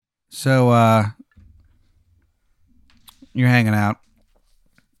So you're hanging out.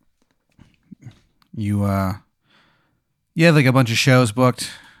 You have like a bunch of shows booked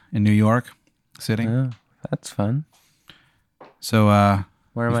in New York City. Oh, that's fun. So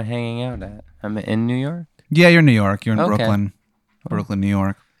Where am I hanging out at? I'm in New York? yeah, you're in New York. You're in Okay. Brooklyn, New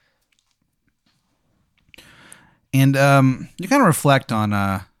York. And you kind of reflect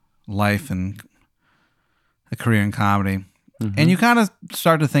on life and a career in comedy. Mm-hmm. And you kind of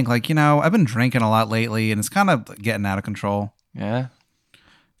start to think like, I've been drinking a lot lately and it's kind of getting out of control. Yeah.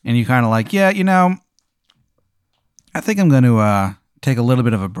 And you kind of like, I think I'm going to take a little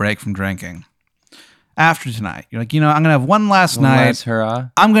bit of a break from drinking after tonight. You're like, I'm going to have one last night. Last hurrah.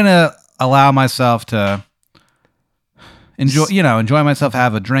 I'm going to allow myself to enjoy myself,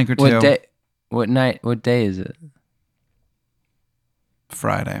 have a drink or two. What day? What night? What day is it?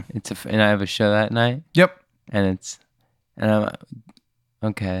 Friday. And I have a show that night. Yep. And I'm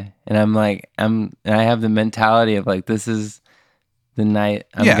okay. And I have the mentality of like, this is the night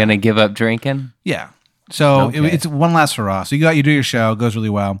I'm gonna give up drinking. Yeah. So Okay. it's one last hurrah. So you do your show, it goes really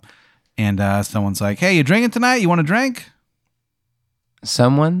well, and someone's like, "Hey, you drinking tonight? You want a drink?"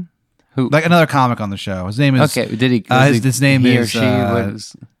 Someone who Like another comic on the show. His name is okay. Did he? his name he or is she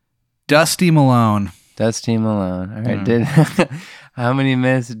was Dusty Malone. Dusty Malone. All right. Did how many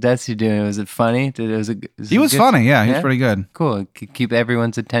minutes did Dusty do? Was it funny? He was funny. Yeah, he was pretty good. Cool. Keep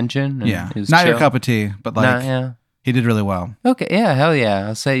everyone's attention. And Yeah, it was not your chill. cup of tea, but like Yeah. he did really well. Okay. Yeah. Hell yeah.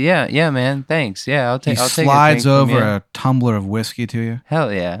 I'll say yeah, man. Thanks. Yeah. I'll He take. slides a drink from over you. a tumbler of whiskey to you.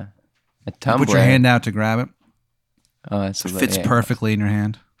 Hell yeah. A You tumbler. put your hand out to grab it. Oh, that's It fits perfectly in your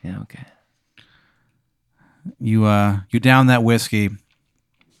hand. Yeah. Okay. You down that whiskey.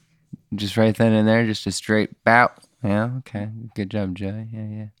 Just right then and there, just a straight bout. Yeah. Okay. Good job, Joey.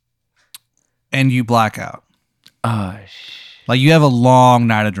 Yeah. And you black out. Oh, Like you have a long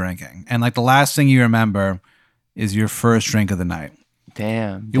night of drinking, and like the last thing you remember is your first drink of the night.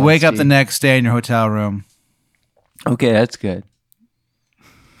 damn. You wake up the Dusty. next day in your hotel room. Okay, that's good.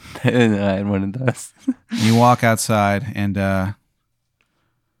 I had one of those. You walk outside, and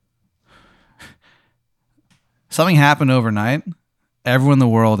something happened overnight. Everyone in the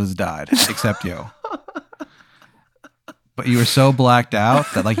world has died except you. But you were so blacked out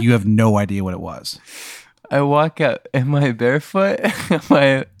that like you have no idea what it was. I walk out. Am I barefoot? Am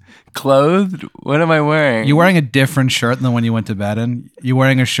I clothed? What am I wearing? You're wearing a different shirt than the one you went to bed in. You're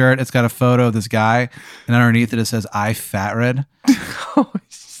wearing a shirt. It's got a photo of this guy, and underneath it says "I fat red."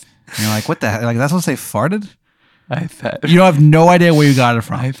 And you're like, what the heck? Like that's supposed to say farted? I fat. You have no idea where you got it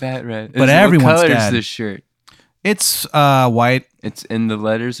from. I fat red. But everyone's what color dead. is this shirt? It's white. It's in the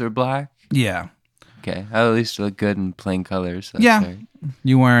letters are black. Yeah. Okay, I at least look good in plain colors. That's Yeah. right.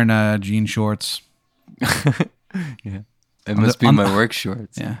 You wearing jean shorts. Yeah, it must be my work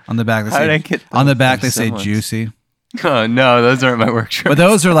shorts. Yeah. On the back they How did I say get on the those back from they say someone's? juicy. Oh no, those aren't my work shorts. But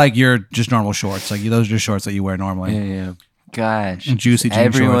those are like your just normal shorts. Like those are just shorts that you wear normally. Yeah. Gosh, And juicy jean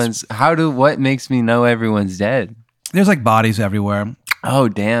everyone's. What makes me know everyone's dead? There's like bodies everywhere. Oh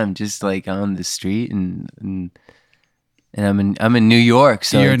damn! Just like on the street and I'm in New York,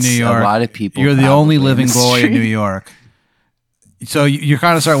 so You're in it's New York. a lot of people. You're the only probably in living the boy in street. New York. So you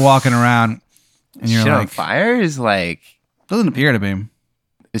kind of start walking around and you're Shit on like, fire is like doesn't appear to be.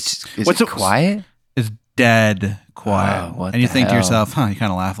 is What's it it- quiet? It's dead quiet. Oh, what and you the think to hell? yourself, you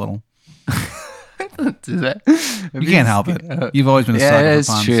kind of laugh a little. Is that, You can't help it. You've always been a Yeah, sucker for that's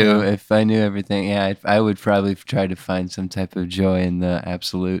fun. true. so- If I knew everything, yeah, I would probably try to find some type of joy in the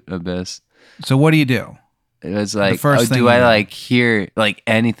absolute abyss. So what do you do? It was like, first thing do you I do. like hear like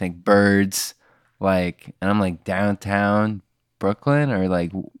anything, birds, like, and I'm like downtown Brooklyn or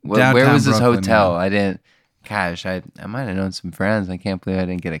like, where Downtown was this Brooklyn, hotel? yeah. I didn't. Gosh, I might have known some friends. I can't believe I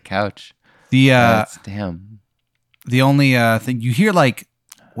didn't get a couch. The Damn. the only thing you hear like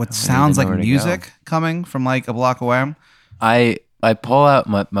what sounds know like where to music coming from like a block away. I pull out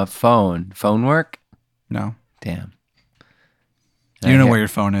my phone. Phone work? No, Damn. you don't know where your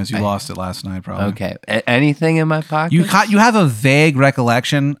phone is. You lost it last night, probably. Okay. Anything in my pocket? You have a vague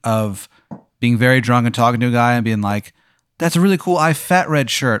recollection of being very drunk and talking to a guy and being like, "That's a really cool I fat red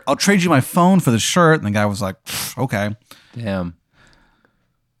shirt. I'll trade you my phone for the shirt." And the guy was like, "Pfft, "Okay." Damn.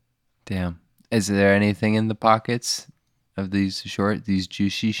 Is there anything in the pockets of these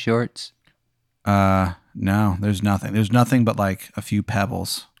juicy shorts? No, there's nothing. There's nothing but like a few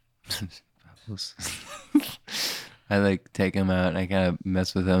pebbles. I like take them out and I kind of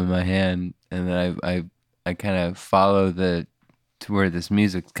mess with them in my hand, and then I kind of follow to where this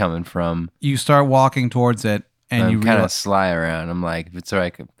music's coming from. You start walking towards it, and you I'm kind of realize sly around. I'm like, if it's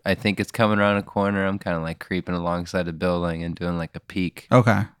like, I think it's coming around a corner. I'm kind of like creeping alongside a building and doing like a peek.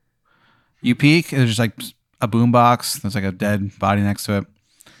 okay. You peek. There's just like a boombox. There's like a dead body next to it,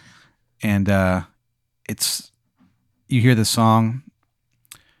 and you hear this song.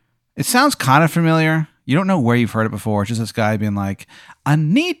 It sounds kind of familiar. You don't know where you've heard it before. It's just this guy being like, "I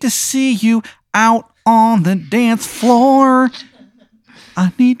need to see you out on the dance floor.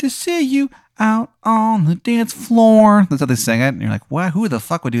 I need to see you out on the dance floor." That's how they sing it. And you're like, "What? Who the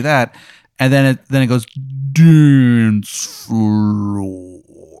fuck would do that?" And then it goes, "Dance floor."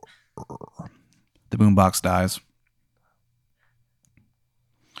 The boombox dies.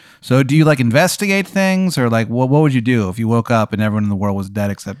 So do you like investigate things, or like what would you do if you woke up and everyone in the world was dead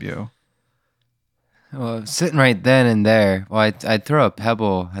except you? Well, sitting right then and there, well, I'd throw a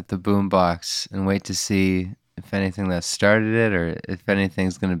pebble at the boombox and wait to see if anything that started it, or if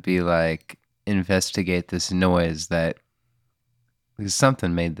anything's gonna be like investigate this noise that, because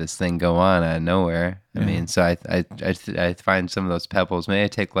something made this thing go on out of nowhere. I mean, so I find some of those pebbles. Maybe I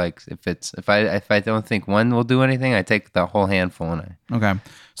take like if I don't think one will do anything, I take the whole handful and Okay.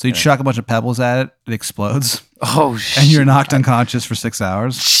 So you chuck a bunch of pebbles at it, it explodes. Oh shit! And you're knocked unconscious for 6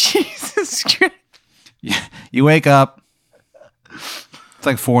 hours. Jesus Christ! You wake up. It's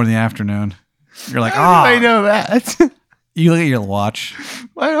like 4 PM. You're like, How do I know that? You look at your watch.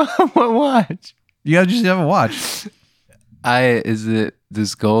 Why do I have a watch? You have a watch. Is it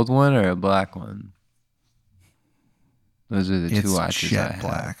this gold one or a black one? Those are the two watches. Jet I have.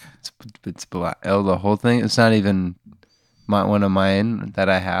 black. It's black. Oh, the whole thing. It's not even one of mine that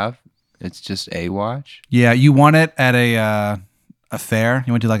I have. It's just a watch. Yeah, you won it at a fair.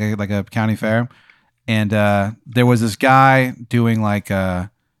 You went to like a county fair, and there was this guy doing he's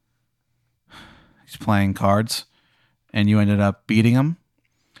playing cards, and you ended up beating him.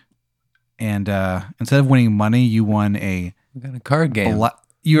 And instead of winning money, you won We got a card game.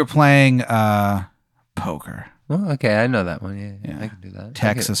 You were playing poker. Oh, okay, I know that one. Yeah, I can do that.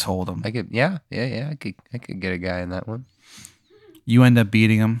 Texas Hold'em. I could, yeah. I could get a guy in that one. You end up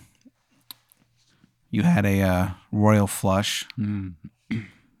beating him. You had a royal flush.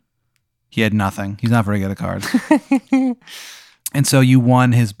 He had nothing. He's not very good at cards. And so you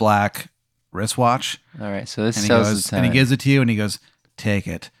won his black wristwatch. All right, so this and sells the time. And he gives it to you, and he goes, "Take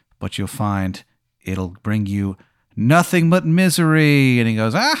it, but you'll find it'll bring you nothing but misery." And he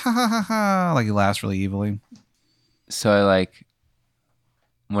goes, "Ah ha ha ha ha," like he laughs really evilly. So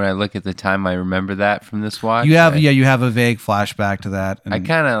when I look at the time, I remember that from this watch. You have a vague flashback to that. And I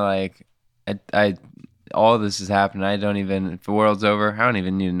kind of I all this has happened. I don't even, if the world's over, I don't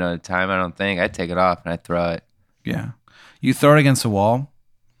even need to know the time. I don't think. I take it off and I throw it. Yeah, you throw it against the wall.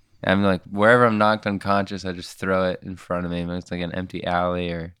 I'm like, wherever I'm knocked unconscious, I just throw it in front of me. It's like an empty alley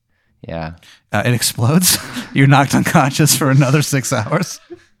or, yeah. It explodes. You're knocked unconscious for another 6 hours.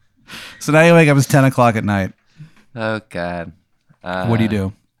 So now you wake up, it's 10 o'clock at night. Oh God. What do you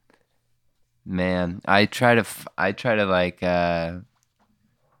do? Man, I try to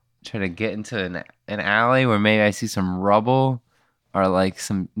get into an alley where maybe I see some rubble or like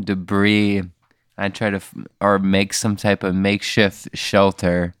some debris. I try to or make some type of makeshift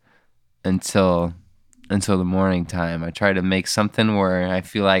shelter until the morning time. I try to make something where I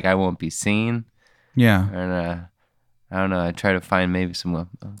feel like I won't be seen. Yeah. And I don't know. I try to find maybe some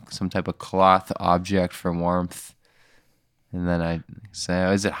type of cloth object for warmth. And then I say,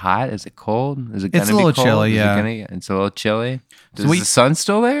 "Oh, is it hot? Is it cold? Is it gonna be cold? It's a little chilly, yeah. It's a little chilly. Is the sun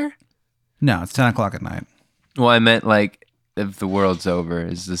still there? No, it's 10 o'clock at night. Well, I meant like if the world's over,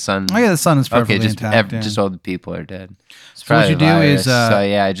 is the sun? Oh yeah, the sun is perfectly intact. Just all the people are dead. So what you do is,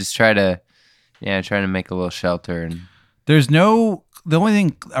 I just try to make a little shelter. And there's the only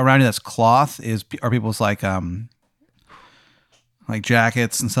thing around you that's cloth are people's like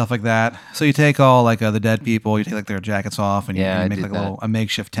jackets and stuff like that. So you take all the dead people, you take like their jackets off, and you make like a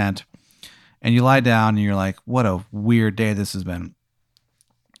makeshift tent, and you lie down, and you're like, "What a weird day this has been."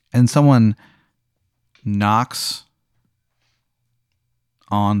 And someone knocks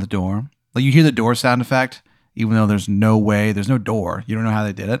on the door. Like you hear the door sound effect, even though there's no door. You don't know how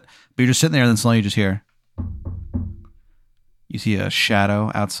they did it, but you're just sitting there, and then suddenly you just hear. You see a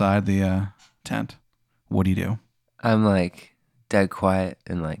shadow outside the tent. What do you do? I'm like dead quiet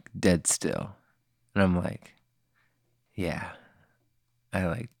and like dead still. And I'm like, yeah. I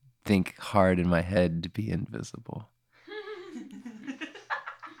like think hard in my head to be invisible.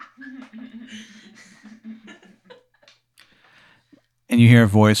 And you hear a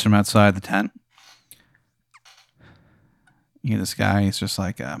voice from outside the tent. You hear this guy. He's just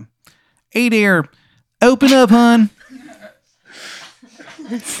like, "Hey there, open up, hun."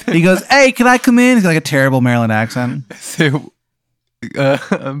 He goes, "Hey, can I come in?" He's got like a terrible Maryland accent. So,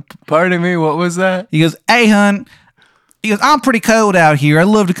 pardon me, what was that? He goes, "Hey, hun, He goes, I'm pretty cold out here. I'd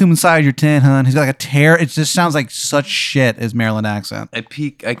love to come inside your tent, hun. He's got like a tear. It just sounds like such shit, his Maryland accent. I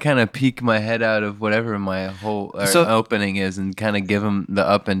kind of peek my head out of whatever my whole opening is and kind of give him the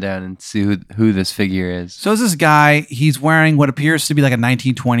up and down and see who this figure is. So is this guy, he's wearing what appears to be like a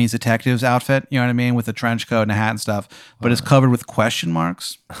 1920s detective's outfit, you know what I mean, with a trench coat and a hat and stuff, but it's covered with question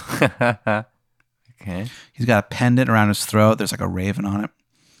marks. Okay. He's got a pendant around his throat. There's like a raven on it.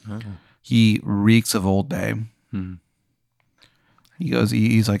 He reeks of Old Bay. He goes,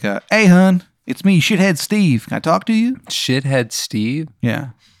 he's like, hey, hun, it's me, Shithead Steve. Can I talk to you? Shithead Steve? Yeah.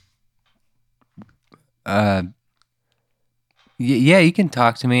 Yeah, you can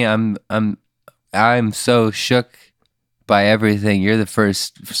talk to me. I'm so shook by everything. You're the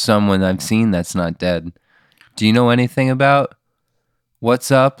first someone I've seen that's not dead. Do you know anything about what's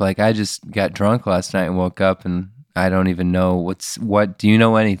up? Like, I just got drunk last night and woke up and I don't even know what. Do you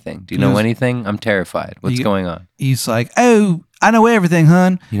know anything? Do you know anything? I'm terrified. What's going on? He's like, oh, I know everything,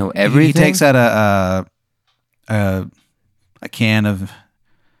 hun. You know everything? He takes out a can of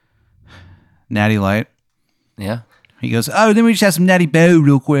Natty Light. Yeah. He goes, oh, let me just have some Natty Boh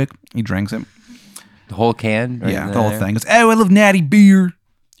real quick. He drinks it. The whole can? Right Yeah, the whole thing. He goes, oh, I love Natty beer.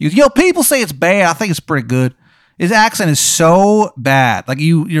 He goes, yo, people say it's bad. I think it's pretty good. His accent is so bad. Like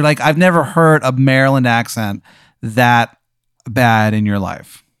you're like, I've never heard a Maryland accent that bad in your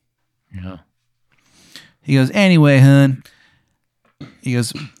life. Yeah. He goes, anyway, hun. He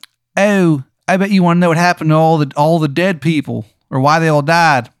goes, oh, I bet you want to know what happened to all the dead people or why they all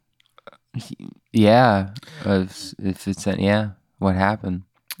died. Yeah. If it's what happened?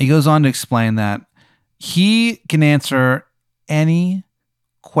 He goes on to explain that he can answer any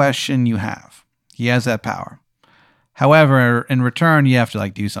question you have. He has that power. However, in return, you have to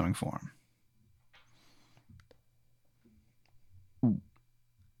like do something for him.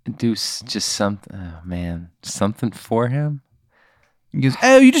 Do just something. Oh man, something for him. He goes,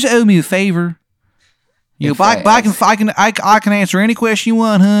 oh, you just owe me a favor. You go, I can answer any question you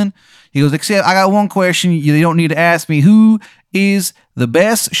want, hun. He goes, except I got one question you don't need to ask me. Who is the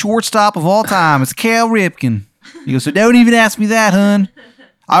best shortstop of all time? It's Cal Ripken. He goes, so don't even ask me that, hun.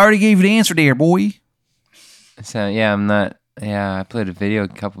 I already gave you the answer there, boy. So yeah, I'm not. Yeah, I played a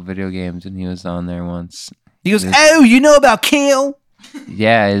couple video games, and he was on there once. He goes, oh, you know about Cal?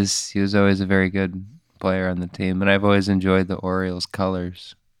 Yeah, he was always a very good player on the team, and I've always enjoyed the Orioles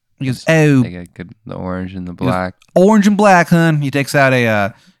colors. He goes, oh, they got good, the orange and the black. Goes, orange and black, hun. He takes out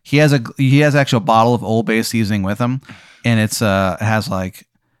he has actually a bottle of Old Bay seasoning with him, and it has like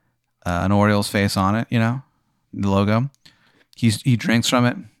an Orioles face on it, you know, the logo. He drinks from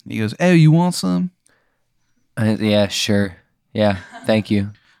it. He goes, oh, you want some? Yeah, sure. Yeah, thank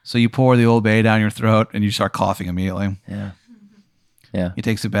you. So you pour the Old Bay down your throat, and you start coughing immediately. Yeah. Yeah. He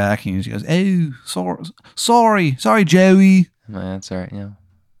takes it back, and he just goes, oh, sorry, Joey. That's all right, yeah.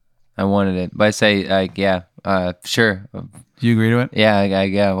 I wanted it. But I say, like, yeah, sure. Do you agree to it? Yeah,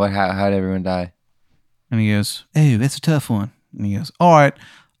 yeah. How did everyone die? And he goes, oh, that's a tough one. And he goes, all right,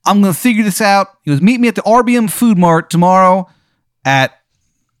 I'm going to figure this out. He goes, meet me at the RBM Food Mart tomorrow at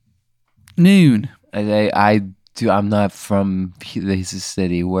noon. I'm not from this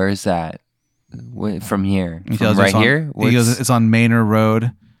city. Where is that? From here? From right here? He goes, it's on Manor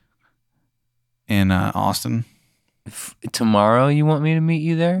Road in Austin. Tomorrow you want me to meet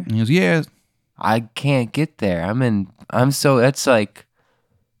you there? And he goes, yeah. I can't get there. That's like,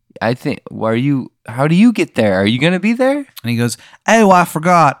 I think, how do you get there? Are you going to be there? And he goes, oh, I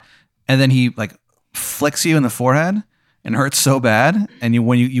forgot. And then he like flicks you in the forehead and hurts so bad. And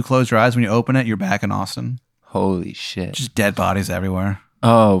when you close your eyes, when you open it, you're back in Austin. Holy shit. Just dead bodies everywhere.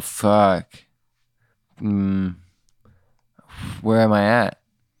 Oh, fuck. Where am I at?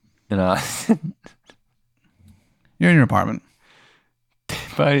 In Austin? You're in your apartment.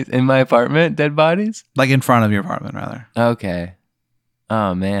 Bodies in my apartment? Dead bodies? Like in front of your apartment, rather. Okay.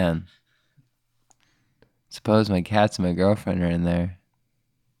 Oh, man. Suppose my cats and my girlfriend are in there.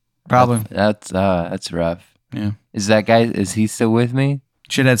 Probably. That's rough. Yeah. Is that guy, is he still with me?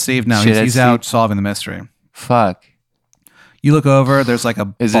 Shithead Steve? No, he's out solving the mystery. Fuck. You look over, there's like a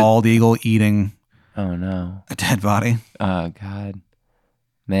bald eagle eating oh no, a dead body. Oh God.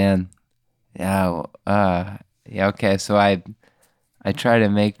 Man. Yeah, yeah, okay, so I try to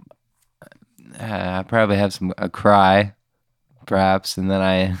make I probably have a cry, perhaps, and then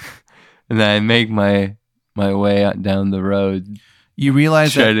I make my way out down the road. You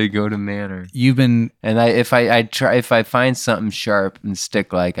realize try to go to Manor. You've been and if I find something sharp and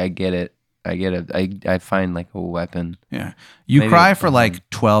stick like I get it. I find like a weapon. Yeah. You cry for like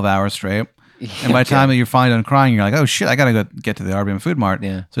 12 hours straight. And by the time that you're finally done crying, you're like, oh shit, I gotta go get to the RBM Food Mart.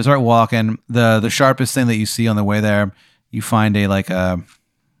 Yeah. So you start walking. The sharpest thing that you see on the way there you find a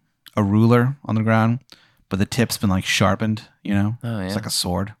ruler on the ground, but the tip's been like sharpened. You know, Oh yeah. it's like a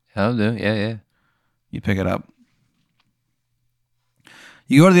sword. I'll do. Yeah. You pick it up.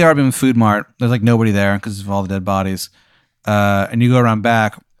 You go to the Arby's Food Mart. There's like nobody there because of all the dead bodies. And you go around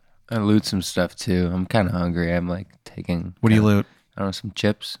back. I loot some stuff too. I'm kind of hungry. I'm like taking. What do you loot? I don't know, some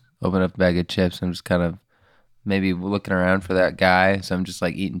chips. Open up a bag of chips. I'm just kind of maybe looking around for that guy. So I'm just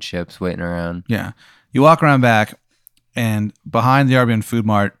like eating chips, waiting around. Yeah. You walk around back, and behind the Arby's Food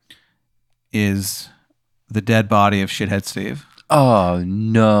Mart is the dead body of Shithead Steve. Oh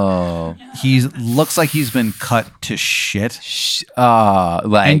no! He looks like he's been cut to shit.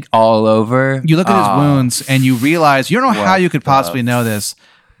 Like And all over. You look at his wounds, and you realize you don't know how you could possibly know this,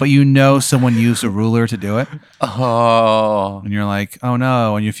 but you know someone used a ruler to do it. Oh. And you're like, oh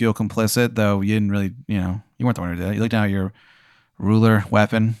no, and you feel complicit, though you didn't really, you weren't the one who did it. You look down at your ruler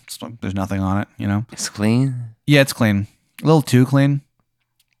weapon. There's nothing on it, It's clean. Yeah, it's clean. A little too clean.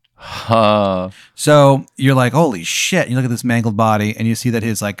 Oh. So you're like, holy shit. You look at this mangled body, and you see that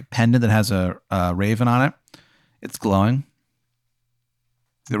his like pendant that has a raven on it, it's glowing.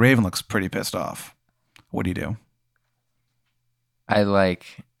 The raven looks pretty pissed off. What do you do? The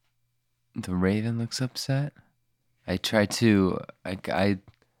raven looks upset. I try to like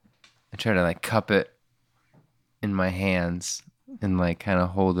cup it in my hands and like kind of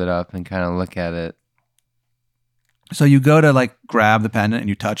hold it up and kind of look at it. So you go to like grab the pendant and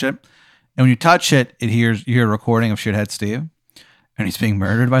you touch it. And when you touch it, you hear a recording of Shithead Steve. And he's being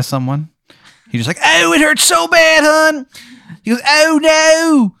murdered by someone. He's just like, oh, it hurts so bad, hon. He goes, oh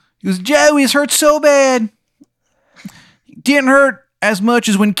no. He goes, Joey, it hurts so bad. It didn't hurt as much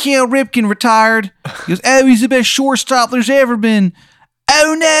as when Cal Ripken retired. He goes, oh, he's the best shortstop there's ever been.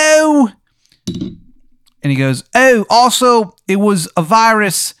 Oh no. And he goes, oh, also, it was a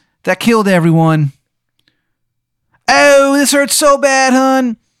virus that killed everyone. Oh, this hurts so bad,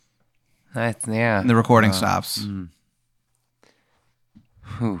 hun. Yeah. And the recording stops.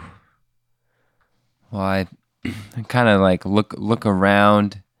 Whew. Well, I kind of like look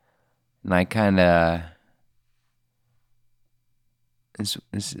around, and I kind of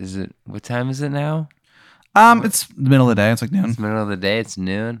is it? What time is it now? It's the middle of the day. It's like noon. It's the middle of the day. It's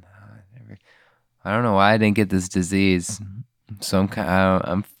noon. I don't know why I didn't get this disease, so I'm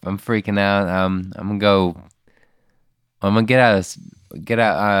freaking out. I'm gonna get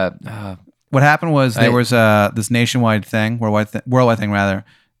out. What happened was there was this nationwide thing, worldwide thing rather.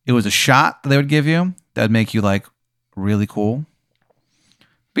 It was a shot that they would give you that would make you like really cool.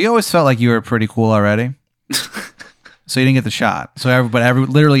 But you always felt like you were pretty cool already, so you didn't get the shot. So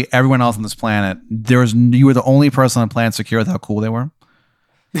literally everyone else on this planet, you were the only person on the planet secure with how cool they were.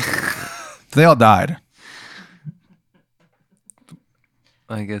 They all died.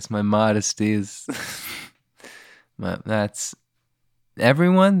 I guess my modesty is. That's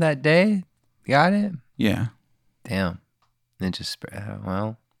everyone that day got it. Yeah. Damn. It just spread.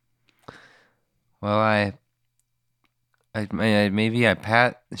 Well, I maybe I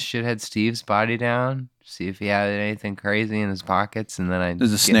pat Shithead Steve's body down, see if he had anything crazy in his pockets, and then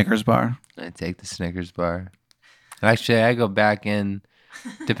There's a Snickers bar. I take the Snickers bar. Actually, I go back in,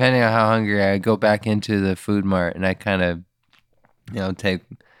 depending on how hungry I go back into the food mart, and I kind of, take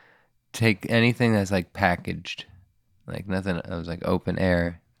anything that's like packaged, like nothing. I was like open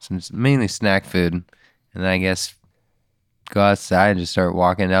air, mainly snack food, and then I guess go outside and just start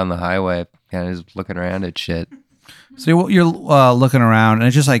walking down the highway, kind of just looking around at shit. So you're looking around, and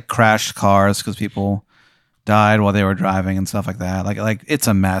it's just like crashed cars because people died while they were driving and stuff like that. Like it's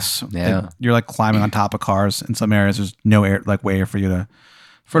a mess. Yeah. You're like climbing on top of cars. In some areas, there's no air, like way for you to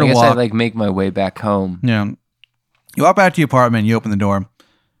I guess walk. I like make my way back home. Yeah. You walk back to your apartment. You open the door,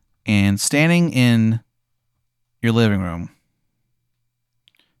 and standing in your living room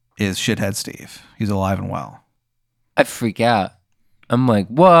is Shithead Steve. He's alive and well. I freak out. I'm like,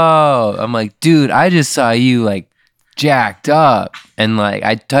 whoa. I'm like, dude, I just saw you like jacked up, and like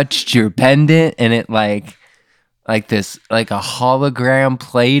I touched your pendant, and it like this like a hologram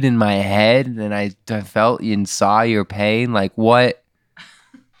played in my head, and I felt and saw your pain. Like, what?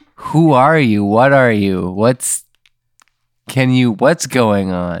 Who are you? What are you? What's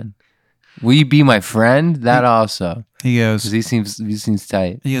going on? Will you be my friend? That also. He goes. He seems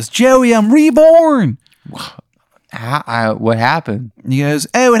tight. He goes, Joey, I'm reborn. What happened? He goes,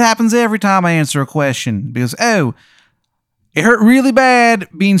 oh, it happens every time I answer a question. Because, oh, it hurt really bad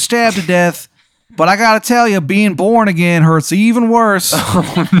being stabbed to death, but I gotta tell you, being born again hurts even worse.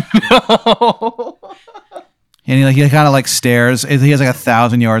 Oh no! And he kind of like stares. He has like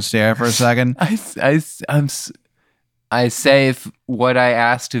 1,000-yard stare for a second. I say if what I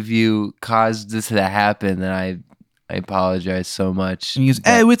asked of you caused this to happen, then I apologize so much. And he goes,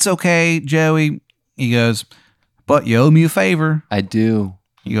 "Oh, it's okay, Joey." He goes, "But you owe me a favor." I do.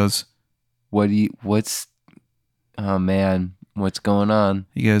 He goes, Oh man, what's going on?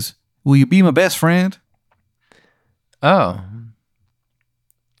 He goes, "Will you be my best friend?" Oh,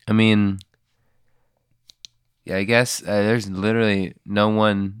 I mean, yeah, I guess there's literally no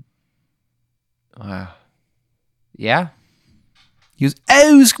one. Yeah. He goes,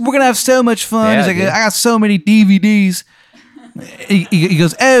 "Oh, we're gonna have so much fun." Yeah, He's like, dude. "I got so many DVDs." He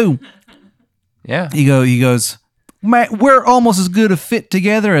goes, "Oh." Yeah. He goes, "Man, we're almost as good a fit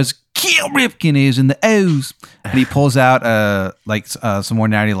together as Kel Ripken is in the O's." And he pulls out some more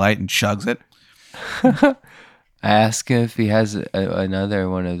Natty Light and chugs it. I ask him if he has another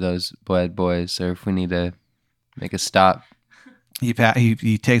one of those bad boys, or if we need to make a stop. He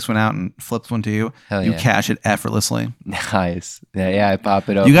takes one out and flips one to you. Hell You yeah. cash it effortlessly. Nice. Yeah, I pop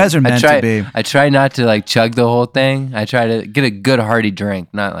it open. You guys are meant to be. I try not to like chug the whole thing. I try to get a good hearty drink,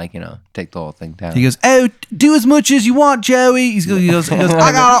 not like, take the whole thing down. He goes, "Oh, do as much as you want, Joey." He goes,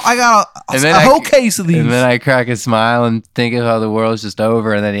 I got a whole case of these. And then I crack a smile and think of how the world's just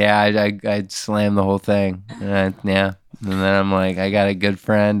over. And then, I slam the whole thing. And then I'm like, I got a good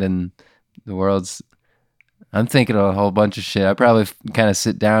friend and the world's... I'm thinking of a whole bunch of shit. I probably kind of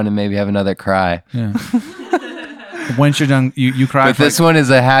sit down and maybe have another cry. Yeah. Once you're done, you cry. But this one is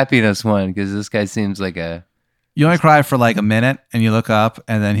a happiness one because this guy seems like a... You only cry for like a minute, and you look up,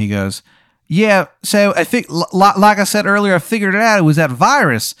 and then he goes, "Yeah, so I think, like I said earlier, I figured it out. It was that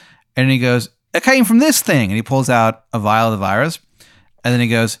virus." And he goes, "It came from this thing." And he pulls out a vial of the virus, and then he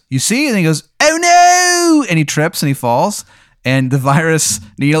goes, "You see?" And he goes, "Oh no!" And he trips and he falls, and the virus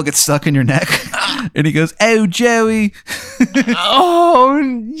needle gets stuck in your neck. And he goes, "Oh, Joey." Oh,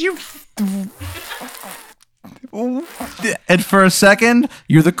 you... And for a second,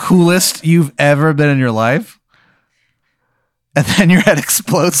 you're the coolest you've ever been in your life. And then your head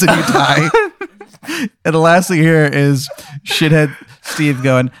explodes and you die. And the last thing you hear is shithead Steve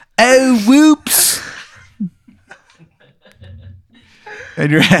going, "Oh, whoops."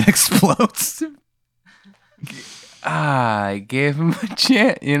 And your head explodes. I gave him a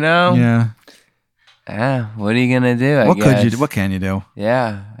chance, Yeah. What are you gonna do? What can you do?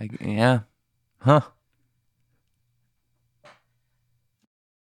 Yeah. Yeah. Huh.